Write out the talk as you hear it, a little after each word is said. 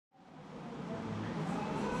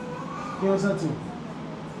Comment ça tu?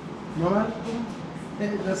 Normal?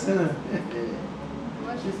 That's her.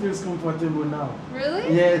 She feels comfortable now.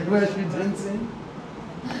 Really? Yeah, where she dancing.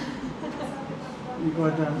 You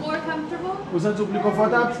got that? More comfortable? Vous sentez plus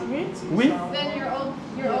confortable? Oui. Than your old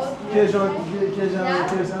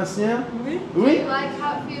ancien? Oui. Oui. Do you like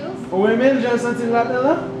how it feels? Vous aimez le senti là?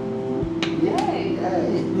 Yay.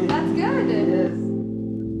 That's good. Yes.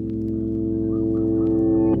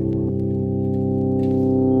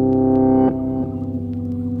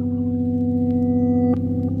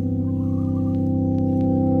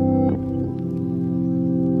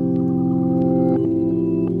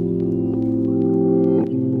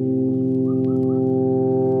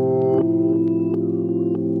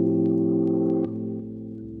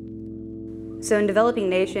 So in developing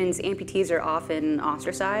nations, amputees are often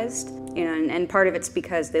ostracized, and part of it's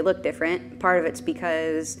because they look different. Part of it's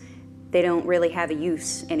because they don't really have a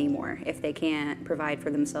use anymore. If they can't provide for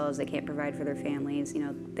themselves, they can't provide for their families,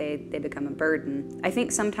 they become a burden. I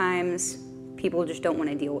think sometimes people just don't want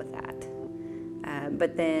to deal with that.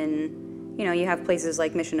 But then, you have places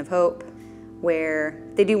like Mission of Hope where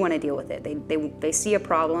they do want to deal with it. They see a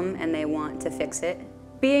problem and they want to fix it.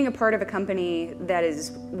 Being a part of a company that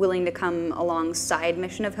is willing to come alongside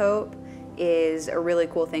Mission of Hope is a really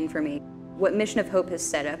cool thing for me. What Mission of Hope has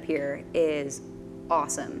set up here is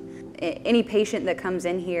awesome. Any patient that comes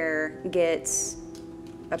in here gets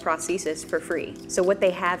a prosthesis for free. So what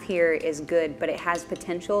they have here is good, but it has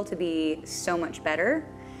potential to be so much better.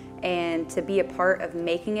 And to be a part of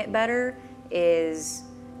making it better is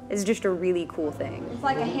just a really cool thing. It's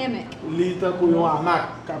like a hammock.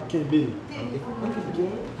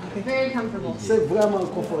 Very comfortable. C'est vraiment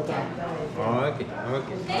confortable. Oh, okay.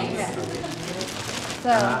 So,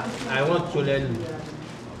 I want to learn.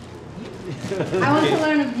 I want to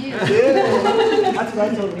learn of you. That's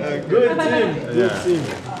right. Good team. Good team.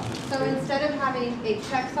 So instead of having a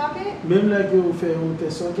check socket, Même là que vous faites un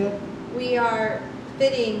test socket, we are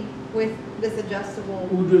fitting with this adjustable.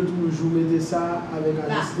 ou de toujours mettre ça avec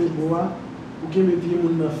ajusté bois, ou que mettre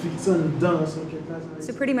mon fixant dedans socket là.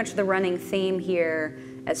 So pretty much the running theme here,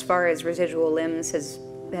 as far as residual limbs has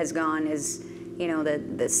gone, is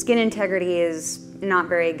the skin integrity is not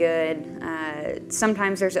very good.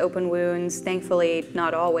 Sometimes there's open wounds. Thankfully,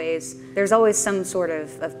 not always. There's always some sort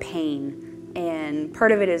of pain, and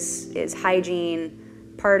part of it is hygiene.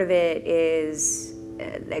 Part of it is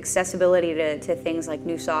accessibility to things like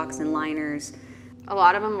new socks and liners. A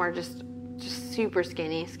lot of them were just super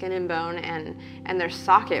skinny, skin and bone, and their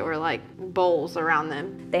socket were like bowls around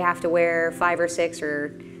them. They have to wear 5 or 6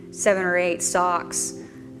 or 7 or 8 socks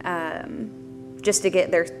just to get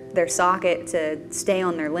their socket to stay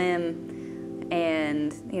on their limb.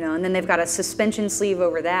 And and then they've got a suspension sleeve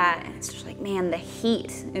over that, and it's just like, man, the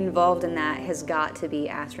heat involved in that has got to be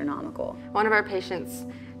astronomical. One of our patients,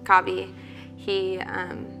 Kabi, he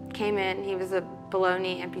came in, he was a below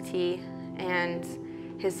knee amputee, and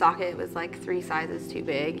his socket was like 3 sizes too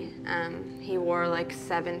big. He wore like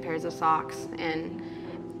 7 pairs of socks, and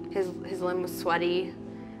his limb was sweaty.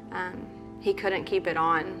 He couldn't keep it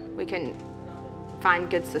on. We couldn't find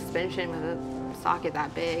good suspension with a socket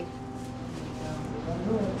that big.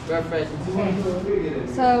 Perfect.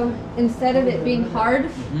 So instead of it being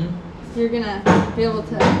hard, you're gonna be able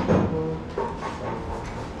to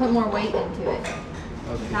put more weight into it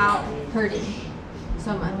without hurting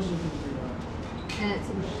so much. And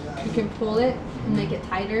you can pull it and make it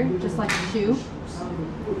tighter, just like a shoe.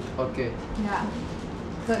 Okay. Yeah.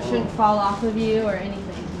 So it shouldn't fall off of you or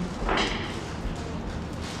anything. Let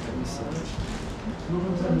me see.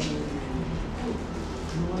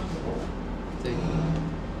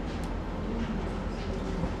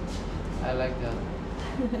 I like that.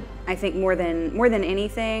 I think more than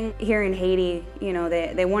anything, here in Haiti,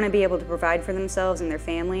 they want to be able to provide for themselves and their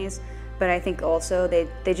families, but I think also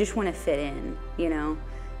they just want to fit in,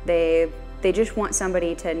 They just want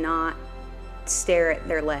somebody to not stare at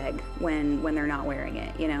their leg when they're not wearing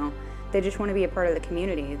it, They just want to be a part of the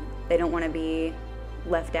community. They don't want to be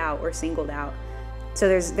left out or singled out. So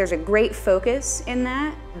there's a great focus in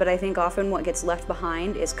that, but I think often what gets left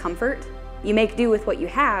behind is comfort. You make do with what you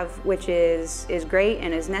have, which is great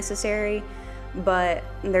and is necessary, but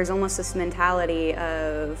there's almost this mentality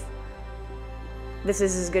of this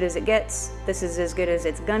is as good as it gets, this is as good as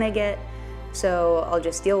it's gonna get, so I'll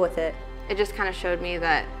just deal with it. It just kind of showed me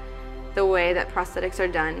that the way that prosthetics are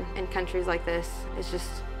done in countries like this is just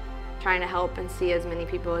trying to help and see as many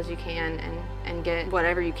people as you can and get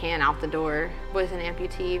whatever you can out the door with an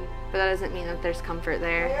amputee, but that doesn't mean that there's comfort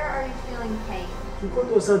there. Where are you feeling pain?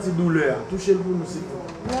 Quand on sent douleur, touchez le bout, c'est tout.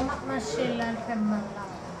 Lemak masih lah kemal.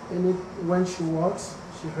 And when she walks,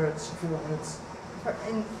 She hurts. She feels hurts.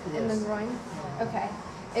 In the groin? Okay.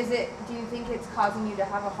 Do you think it's causing you to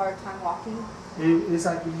have a hard time walking? Et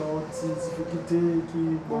ça qui m'a difficulté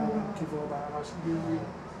qui va arracher.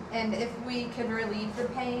 And if we could relieve the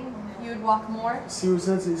pain, you would walk more? Si vous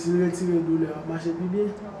sentez si vous retirez la douleur, marchez plus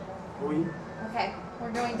bien. Oui. Okay,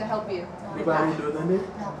 we're going to help you. Vous allez donner.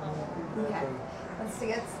 Okay. Let's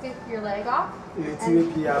stick your leg off.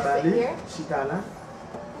 Retirez pied à balai. Chita là.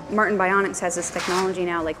 Martin Bionics has this technology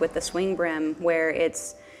now, like with the swing brim, where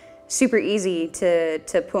it's super easy to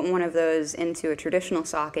put one of those into a traditional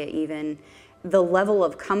socket even. The level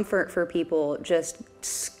of comfort for people just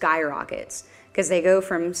skyrockets because they go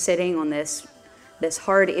from sitting on this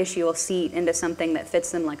hard ischial seat into something that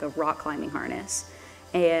fits them like a rock climbing harness.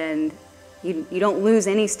 And you don't lose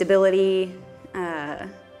any stability,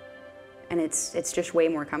 and it's just way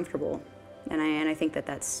more comfortable. And I think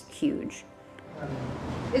that's huge.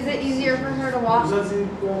 Is it easier for her to walk? Vous sentez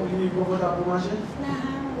confortable pour marcher? No.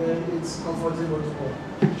 It's comfortable to walk.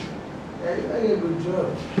 Hey, good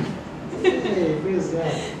job. Hey, praise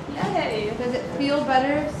God. Yay! Does it feel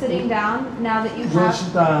better sitting down now that you Jean have?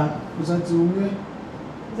 Chita, vous sentez mieux?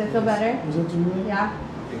 Does it feel better? Vous sentez mieux? Yeah.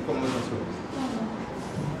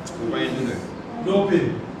 No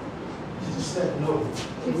pain. She said no.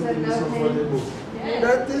 She said Everything no is pain. comfortable. Yeah.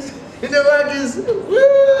 That is, you know what is, woo!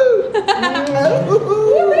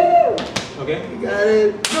 Okay. You got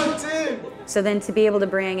it. Good team. So then to be able to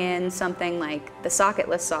bring in something like the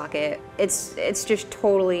socketless socket, it's just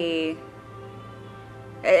totally,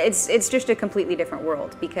 it's just a completely different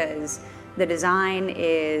world because the design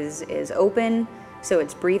is open, so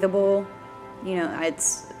it's breathable. You know,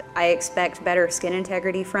 I expect better skin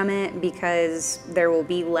integrity from it because there will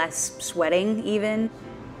be less sweating even.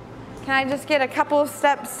 Can I just get a couple of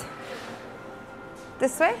steps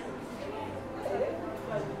this way?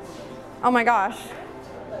 Oh my gosh.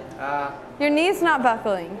 Your knee's not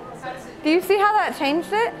buckling. Do you see how that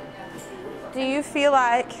changed it? Do you feel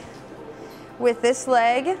like with this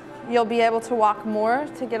leg, you'll be able to walk more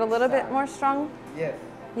to get a little bit more strong? Yes.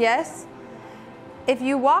 Yes? If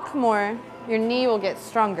you walk more, your knee will get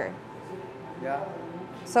stronger. Yeah.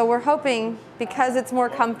 So we're hoping because it's more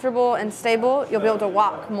comfortable and stable, you'll be able to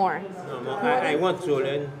walk more. No, I want to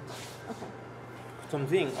learn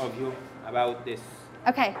something of you about this.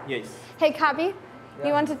 Okay. Yes. Hey, Kabi,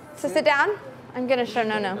 you want to sit down? I'm gonna show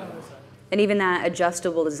No. And even that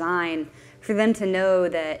adjustable design, for them to know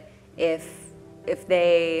that if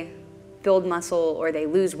they build muscle or they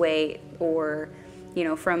lose weight or, you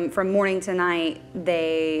know, from morning to night,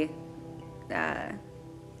 they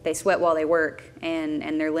sweat while they work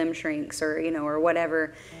and their limb shrinks or, you know, or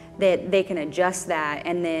whatever, that they can adjust that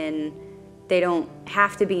and then they don't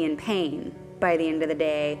have to be in pain by the end of the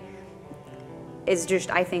day is just,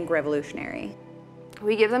 I think, revolutionary.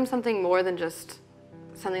 We give them something more than just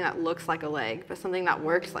something that looks like a leg, but something that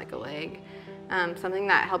works like a leg. Something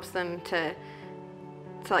that helps them to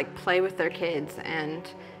like play with their kids and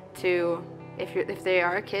to, if they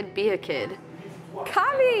are a kid, be a kid.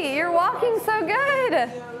 Kabi, you're walking so good.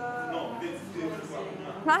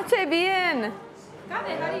 Mate bien.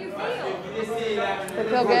 Kabi, how do you feel?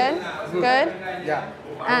 Feel good? Good? Yeah.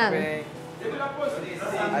 Okay.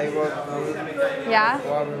 I walk good. Yeah?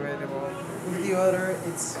 Walk really well. With the other,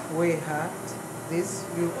 it's way hot. This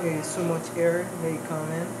will so much air may come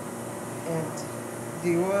in, and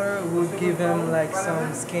the other would give them like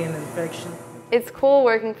some skin infection. It's cool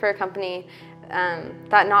working for a company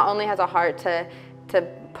that not only has a heart to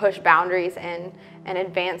push boundaries and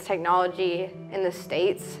advance technology in the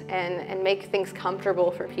States and make things comfortable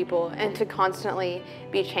for people and to constantly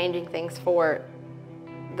be changing things for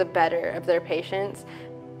the better of their patients.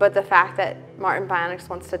 But the fact that Martin Bionics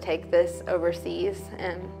wants to take this overseas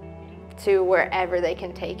and to wherever they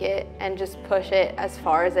can take it and just push it as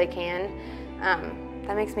far as they can,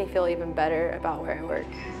 that makes me feel even better about where I work.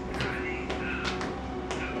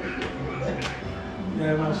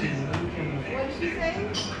 Yeah, what What did she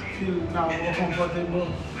say? feel now more comfortable.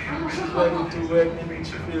 She's ready to work and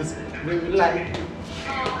she feels very light.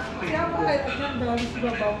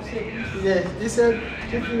 Yeah, he said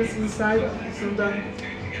she feels inside sometimes.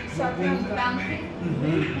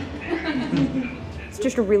 It's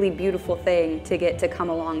just a really beautiful thing to get to come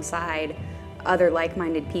alongside other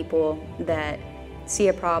like-minded people that see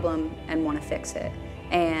a problem and want to fix it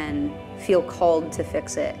and feel called to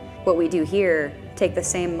fix it. What we do here, take the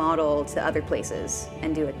same model to other places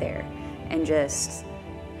and do it there, and just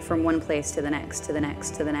from one place to the next, to the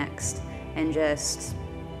next, to the next, and just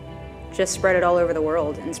spread it all over the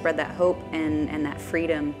world and spread that hope and that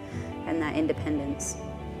freedom and that independence.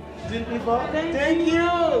 Thank you.